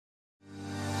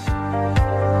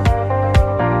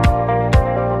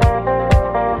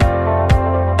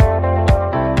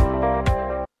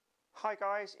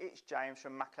guys, it's James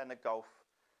from Macklin Golf.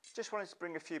 Just wanted to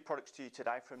bring a few products to you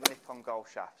today from Nippon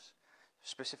Golf shafts,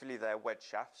 specifically their wedge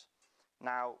shafts.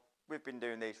 Now, we've been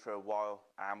doing these for a while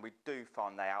and we do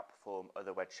find they outperform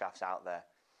other wedge shafts out there.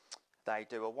 They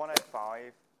do a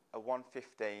 105, a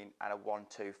 115 and a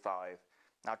 125.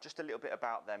 Now, just a little bit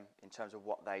about them in terms of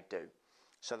what they do.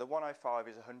 So the 105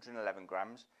 is 111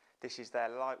 grams. This is their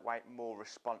lightweight, more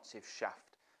responsive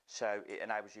shaft. So it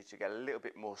enables you to get a little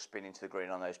bit more spin into the green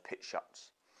on those pitch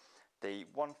shots. The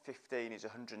 115 is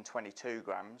 122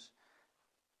 grams.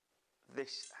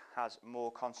 This has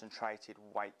more concentrated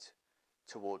weight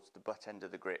towards the butt end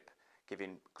of the grip,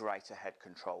 giving greater head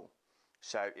control.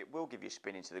 So it will give you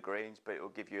spin into the greens, but it will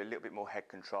give you a little bit more head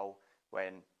control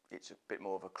when it's a bit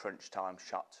more of a crunch time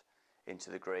shot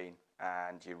into the green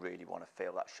and you really want to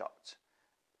feel that shot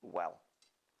well.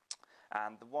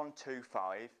 And the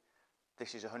 125,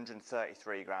 this is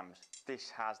 133 grams. This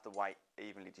has the weight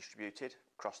evenly distributed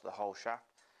across the whole shaft,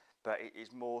 but it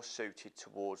is more suited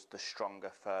towards the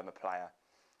stronger, firmer player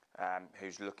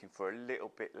who's looking for a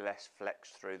little bit less flex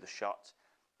through the shot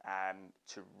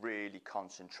to really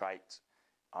concentrate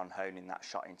on honing that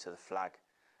shot into the flag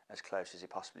as close as he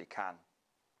possibly can.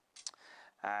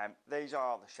 These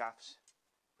are the shafts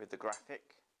with the graphic,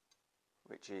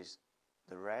 which is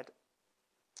the red.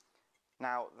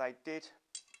 Now, they did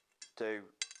do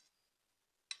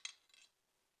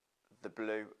the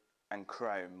blue and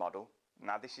chrome model.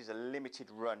 Now, this is a limited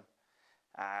run.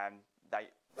 They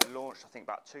launched, I think,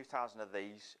 about 2,000 of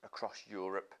these across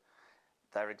Europe.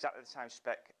 They're exactly the same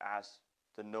spec as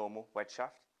the normal wedge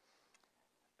shaft,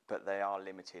 but they are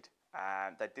limited.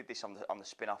 They did this on the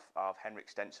spin-off of Henrik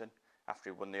Stenson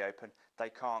after he won the Open. They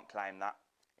can't claim that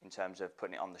in terms of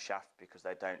putting it on the shaft because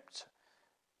they don't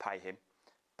pay him,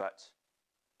 but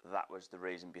that was the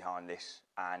reason behind this,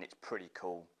 and it's pretty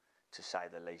cool to say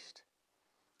the least.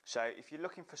 So if you're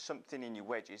looking for something in your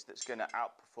wedges that's going to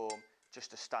outperform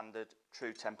just a standard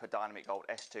True Temper Dynamic Gold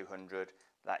S200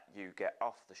 that you get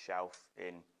off the shelf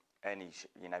in any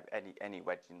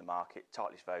wedge in the market,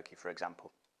 Titleist Vokey for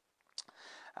example,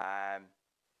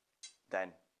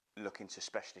 then look into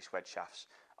specialist wedge shafts.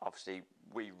 Obviously,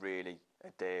 we really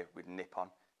adhere with Nippon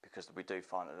because we do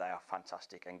find that they are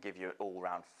fantastic and give you an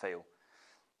all-round feel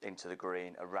into the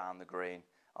green, around the green,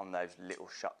 on those little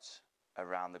shots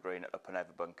around the green, up and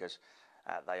over bunkers.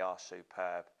 They are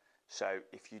superb. So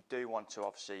if you do want to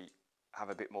obviously have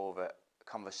a bit more of a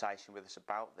conversation with us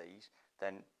about these,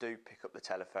 then do pick up the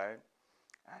telephone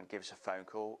and give us a phone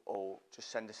call or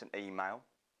just send us an email.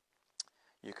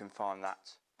 You can find that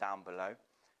down below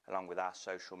along with our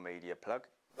social media plug.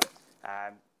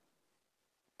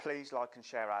 Please like and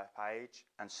share our page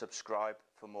and subscribe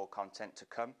for more content to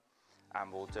come,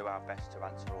 and we'll do our best to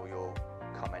answer all your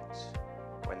comments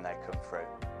when they come through.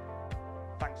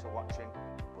 Thanks for watching.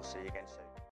 We'll see you again soon.